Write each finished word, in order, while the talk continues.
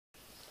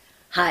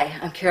Hi,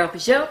 I'm Carol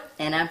Peugeot,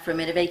 and I'm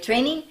from Innovate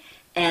Training,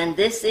 and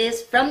this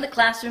is From the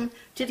Classroom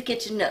to the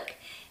Kitchen Nook.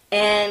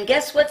 And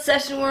guess what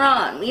session we're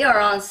on? We are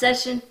on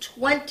session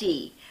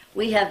 20.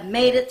 We have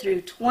made it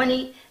through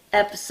 20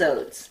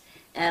 episodes,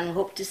 and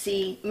hope to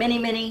see many,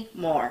 many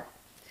more.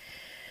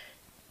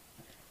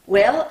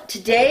 Well,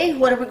 today,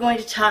 what are we going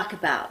to talk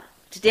about?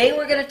 Today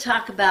we're going to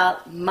talk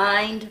about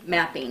mind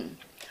mapping,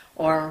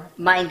 or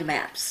mind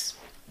maps.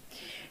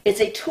 It's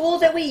a tool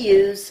that we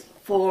use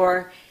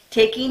for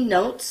taking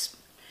notes,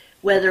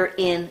 whether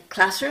in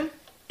classroom,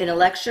 in a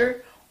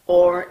lecture,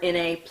 or in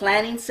a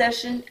planning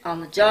session on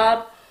the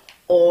job,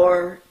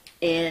 or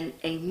in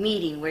a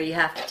meeting where you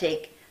have to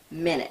take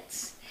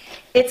minutes.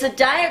 It's a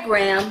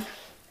diagram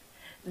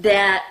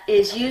that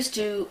is used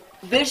to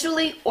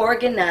visually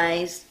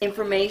organize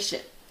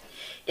information.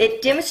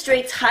 It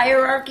demonstrates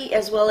hierarchy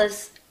as well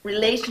as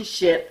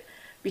relationship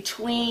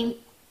between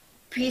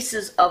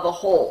pieces of a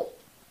whole.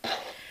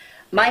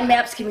 Mind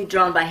maps can be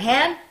drawn by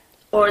hand,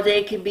 or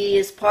they can be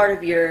as part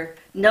of your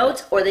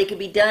notes, or they can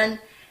be done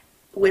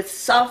with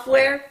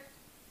software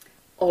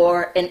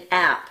or an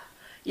app.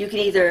 You can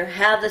either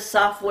have the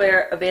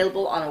software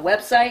available on a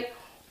website,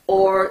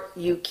 or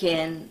you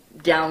can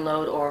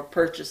download or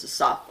purchase the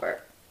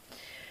software.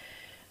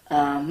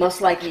 Most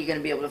likely you're going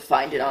to be able to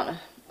find it on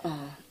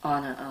a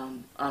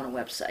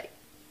website.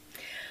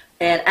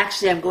 And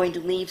actually I'm going to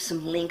leave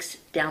some links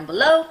down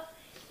below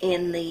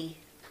in the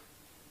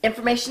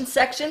information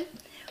section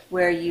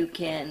where you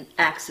can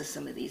access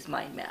some of these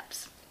mind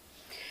maps.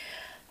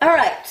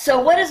 Alright, so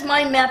what does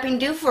mind mapping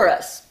do for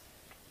us?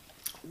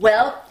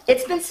 Well,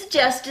 it's been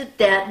suggested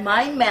that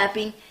mind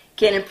mapping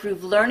can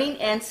improve learning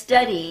and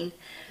studying,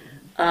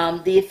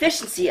 the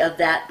efficiency of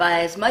that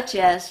by as much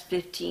as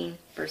 15%.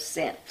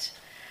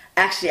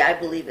 Actually, I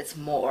believe it's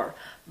more,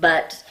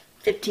 but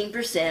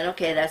 15%,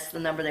 okay, that's the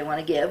number they want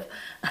to give,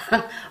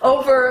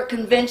 over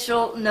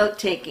conventional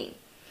note-taking.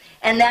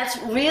 And that's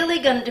really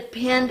going to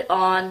depend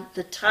on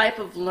the type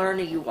of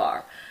learner you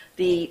are,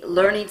 the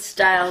learning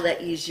style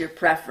that is your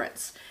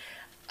preference.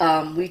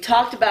 We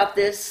talked about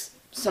this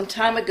some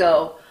time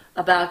ago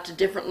about the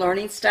different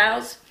learning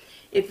styles.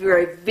 If you're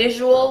a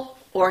visual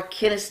or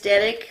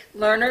kinesthetic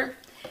learner,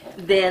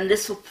 then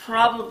this will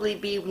probably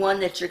be one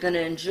that you're going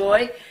to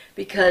enjoy,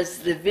 because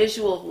the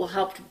visual will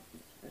help to,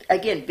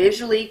 again,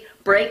 visually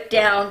break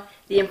down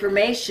the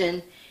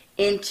information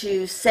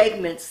into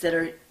segments that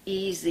are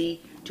easy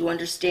to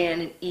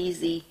understand and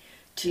easy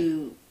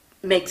to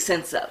make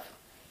sense of.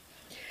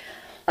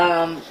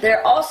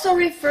 They're also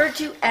referred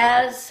to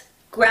as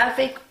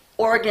graphic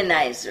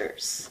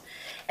organizers.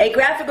 A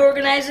graphic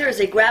organizer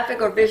is a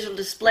graphic or visual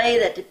display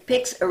that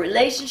depicts a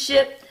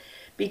relationship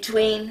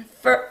between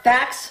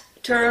facts,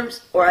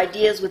 terms, or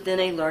ideas within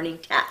a learning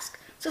task.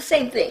 So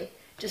same thing,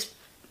 just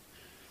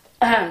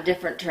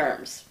different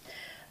terms.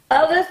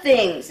 Other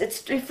things,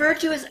 it's referred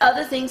to as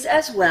other things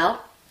as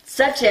well,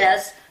 such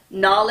as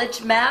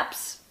knowledge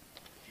maps,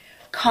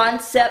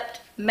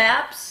 concept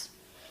maps,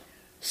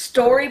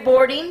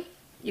 storyboarding,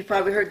 you've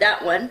probably heard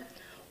that one,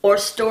 or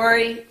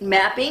story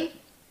mapping,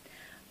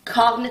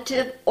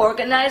 cognitive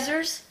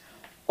organizers,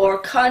 or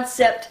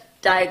concept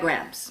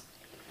diagrams.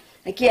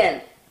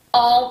 Again,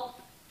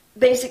 all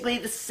basically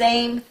the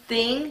same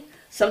thing.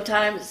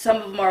 Sometimes some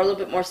of them are a little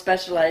bit more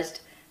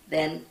specialized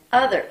than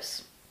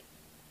others.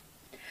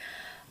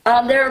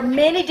 There are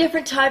many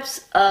different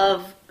types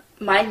of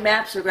mind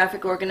maps or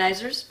graphic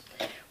organizers.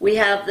 We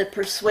have the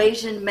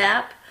persuasion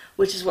map,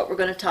 which is what we're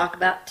going to talk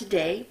about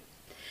today.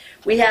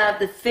 We have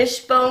the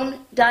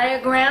fishbone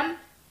diagram.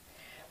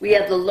 We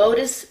have the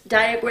lotus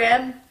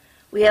diagram.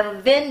 We have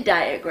a Venn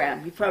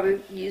diagram. You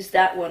probably used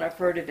that one or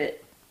heard of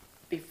it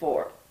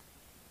before.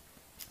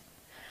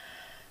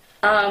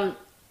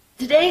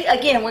 Today,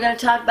 again, we're going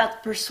to talk about the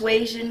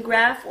persuasion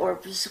graph or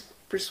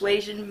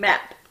persuasion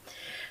map.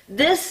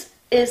 This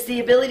is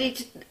the ability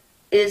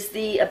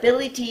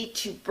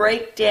to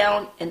break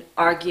down an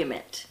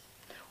argument.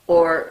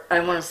 Or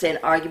I want to say an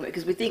argument,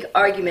 because we think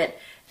argument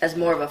as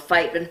more of a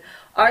fight, but an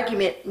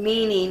argument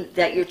meaning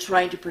that you're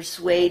trying to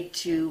persuade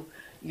to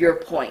your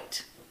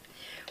point.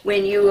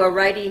 When you are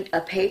writing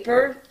a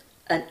paper,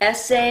 an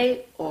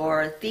essay,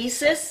 or a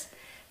thesis,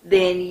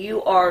 then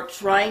you are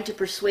trying to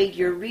persuade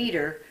your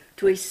reader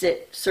to a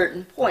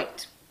certain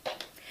point.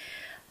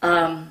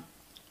 The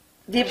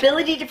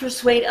ability to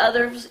persuade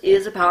others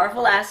is a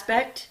powerful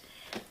aspect,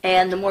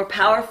 and the more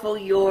powerful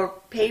your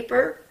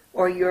paper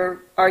or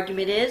your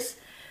argument is,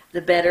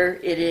 the better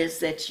it is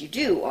that you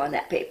do on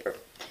that paper.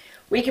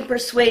 We can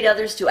persuade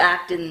others to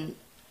act in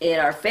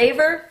our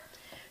favor,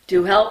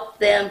 to help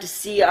them to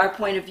see our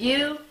point of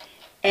view,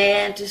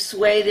 and to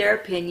sway their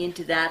opinion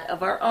to that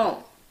of our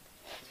own.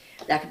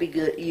 That could be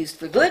used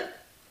for good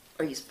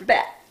or used for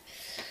bad,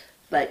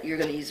 but you're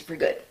going to use it for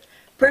good.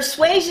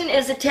 Persuasion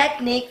is a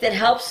technique that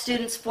helps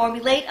students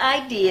formulate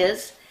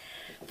ideas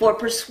for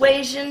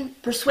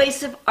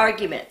persuasive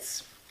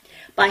arguments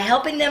by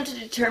helping them to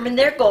determine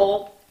their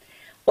goal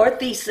or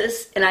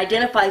thesis and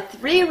identify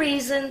 3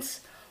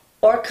 reasons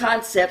or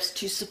concepts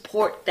to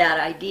support that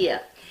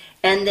idea.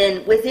 And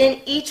then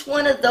within each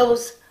one of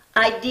those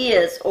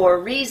ideas or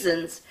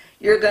reasons,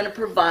 you're going to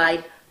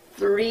provide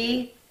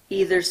 3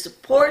 either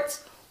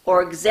supports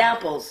or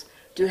examples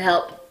to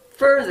help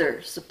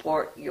further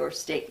support your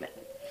statement.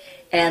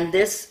 And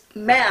this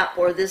map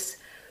or this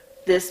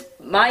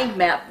mind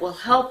map will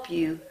help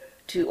you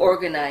to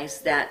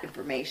organize that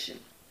information.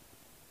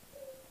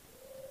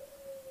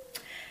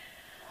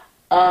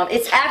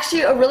 It's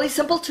actually a really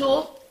simple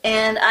tool,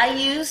 and I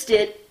used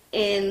it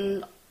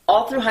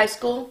all through high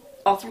school,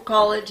 all through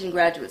college and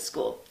graduate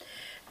school.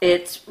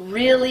 It's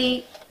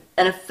really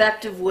an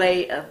effective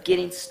way of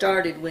getting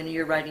started when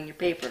you're writing your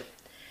paper.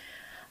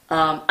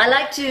 I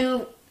like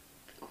to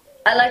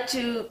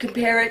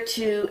compare it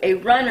to a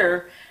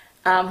runner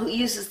who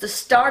uses the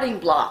starting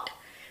block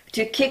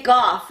to kick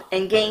off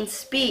and gain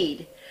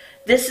speed.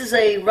 This is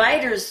a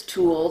writer's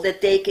tool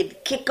that they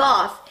could kick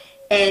off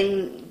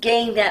and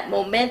gain that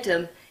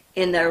momentum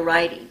in their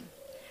writing.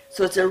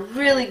 So it's a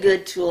really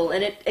good tool,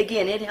 and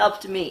it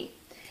helped me.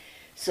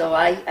 So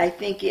I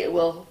think it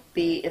will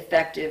be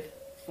effective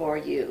for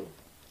you.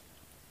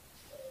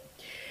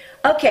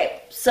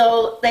 Okay,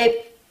 so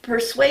the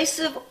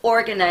persuasive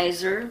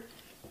organizer,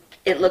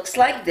 it looks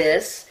like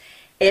this.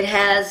 It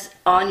has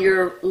on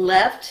your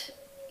left,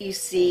 you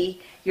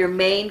see your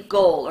main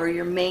goal or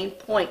your main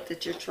point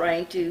that you're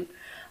trying to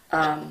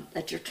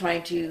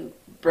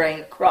bring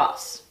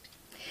across.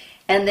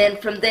 And then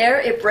from there,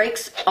 it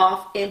breaks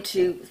off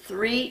into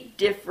 3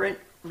 different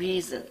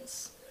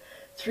reasons.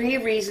 3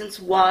 reasons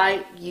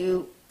why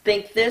you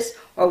think this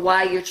or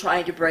why you're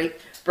trying to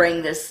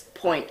bring this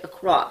point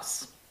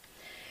across.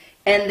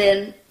 And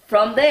then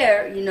from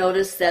there, you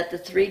notice that the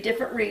 3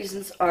 different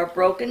reasons are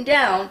broken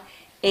down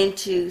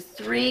into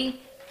 3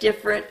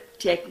 different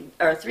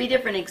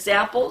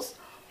examples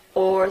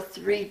or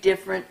 3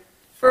 different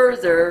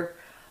further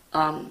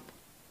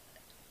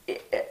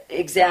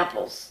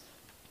examples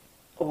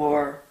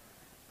or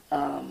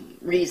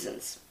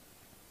reasons.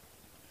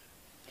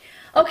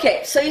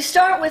 Okay, so you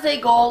start with a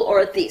goal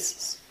or a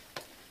thesis.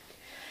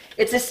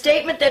 It's a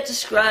statement that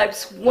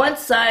describes one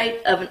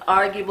side of an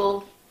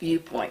arguable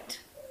viewpoint.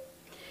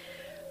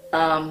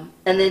 And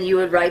then you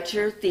would write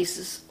your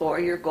thesis or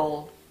your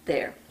goal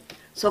there.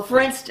 So for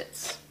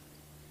instance,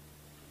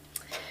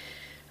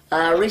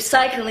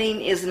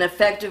 recycling is an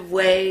effective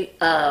way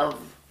of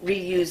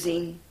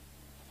reusing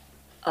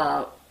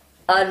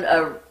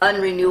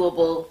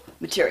unrenewable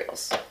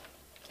materials.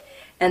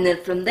 And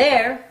then from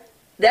there,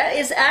 that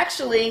is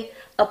actually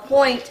a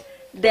point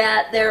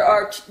that there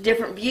are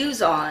different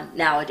views on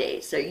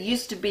nowadays. There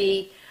used to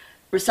be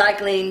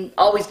recycling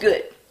always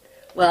good.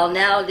 Well,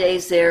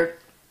 nowadays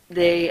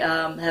they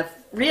have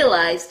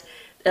realized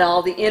that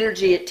all the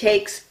energy it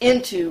takes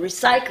into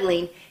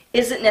recycling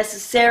isn't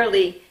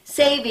necessarily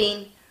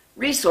saving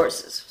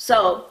resources.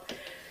 So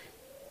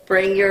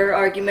bring your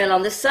argument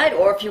on this side,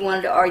 or if you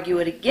wanted to argue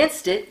it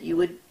against it, you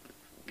would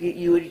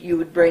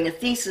bring a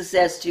thesis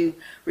as to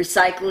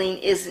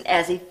recycling isn't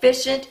as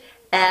efficient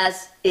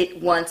as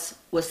it once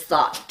was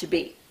thought to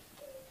be.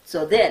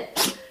 So then,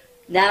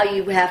 now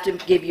you have to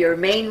give your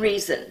main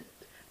reason.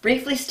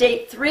 Briefly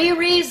state 3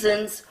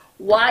 reasons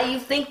why you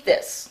think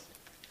this,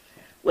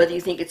 whether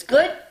you think it's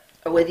good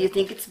or whether you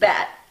think it's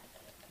bad.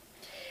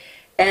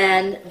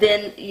 And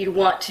then you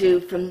want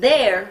to, from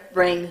there,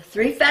 bring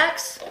 3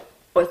 facts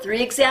or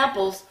 3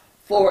 examples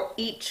for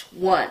each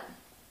one.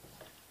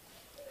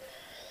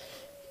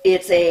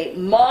 It's a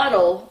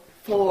model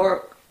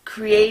for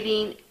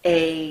creating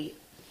a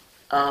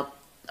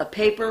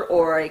paper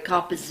or a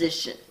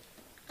composition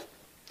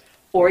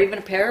or even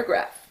a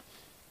paragraph.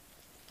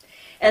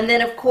 And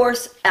then, of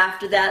course,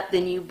 after that,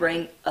 then you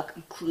bring a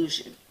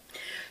conclusion.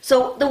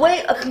 So the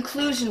way a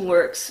conclusion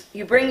works,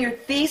 you bring your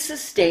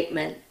thesis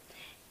statement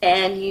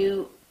and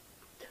you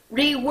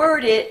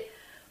reword it,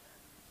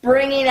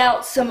 bringing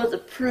out some of the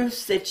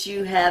proofs that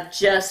you have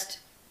just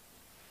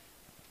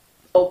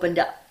opened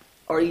up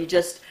or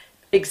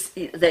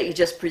that you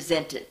just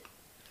presented,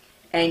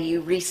 and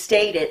you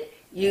restate it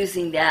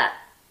using that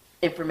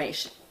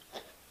information.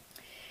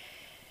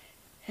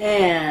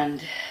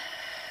 And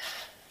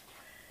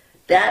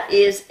that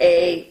is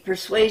a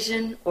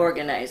persuasion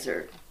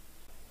organizer.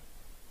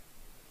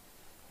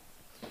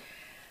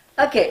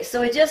 Okay, so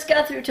we just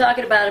got through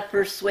talking about a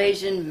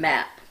persuasion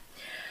map.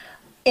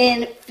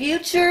 In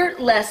future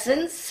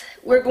lessons,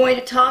 we're going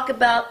to talk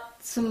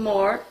about some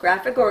more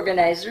graphic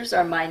organizers,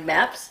 our mind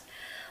maps.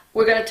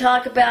 We're going to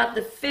talk about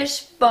the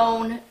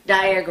fishbone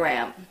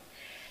diagram.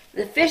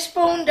 The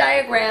fishbone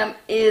diagram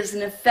is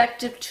an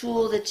effective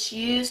tool that's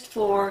used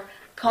for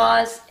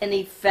cause and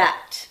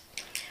effect.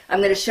 I'm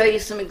going to show you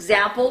some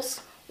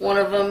examples. One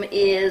of them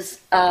is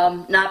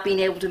not being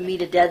able to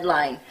meet a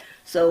deadline.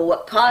 So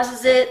what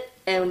causes it,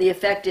 and the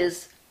effect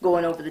is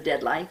going over the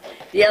deadline.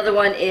 The other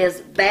one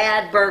is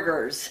bad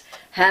burgers,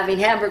 having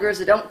hamburgers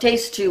that don't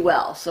taste too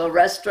well. So a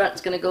restaurant's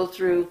going to go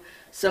through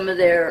some of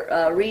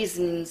their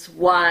reasons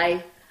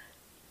why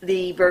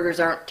the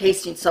burgers aren't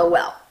tasting so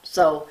well.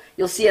 So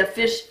you'll see a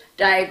fish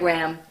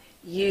diagram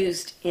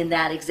used in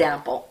that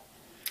example.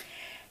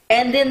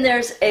 And then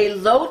there's a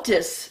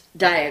lotus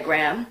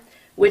diagram,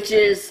 which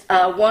is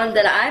one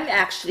that I'm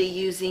actually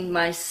using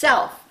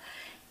myself.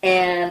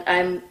 And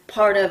I'm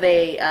part of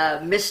a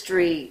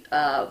mystery,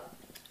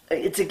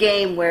 it's a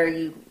game where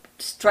you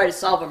try to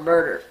solve a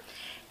murder.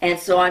 And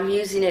so I'm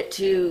using it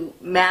to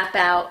map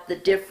out the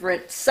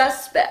different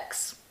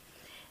suspects.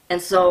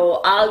 And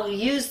so I'll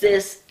use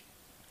this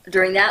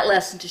during that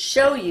lesson to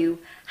show you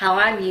how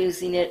I'm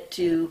using it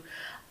to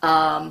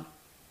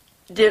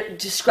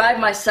describe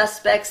my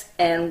suspects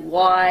and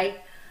why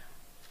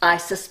I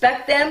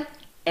suspect them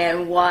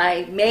and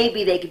why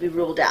maybe they could be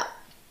ruled out.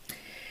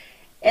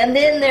 And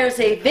then there's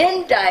a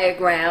Venn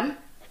diagram,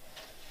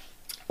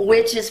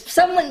 which is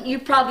someone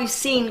you've probably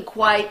seen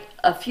quite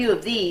a few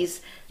of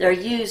these. They're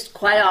used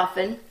quite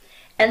often.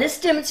 And this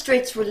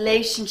demonstrates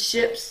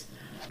relationships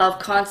of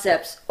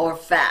concepts or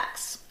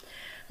facts.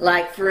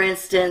 Like, for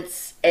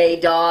instance, a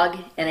dog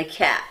and a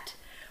cat.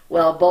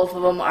 Well, both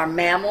of them are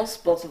mammals,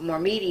 both of them are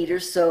meat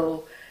eaters,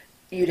 so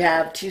you'd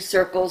have two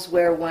circles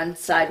where one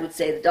side would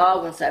say the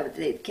dog, one side would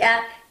say the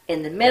cat.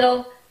 In the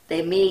middle,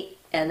 they meet,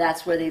 and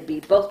that's where they'd be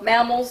both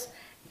mammals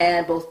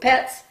and both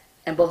pets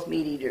and both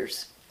meat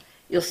eaters.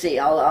 You'll see,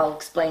 I'll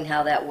explain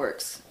how that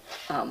works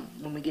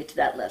when we get to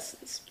that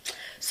lessons.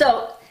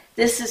 So,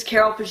 this is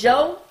Carol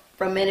Peugeot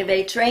from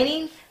Innovate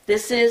Training.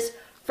 This is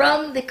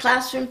From the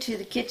Classroom to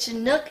the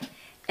Kitchen Nook,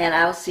 and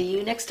I'll see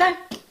you next time.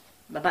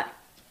 Bye-bye.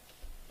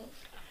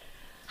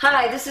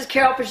 Hi, this is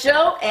Carol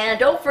Peugeot, and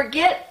don't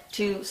forget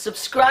to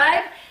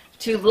subscribe,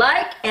 to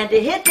like, and to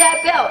hit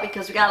that bell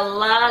because we got a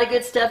lot of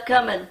good stuff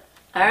coming.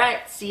 All right,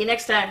 see you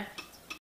next time.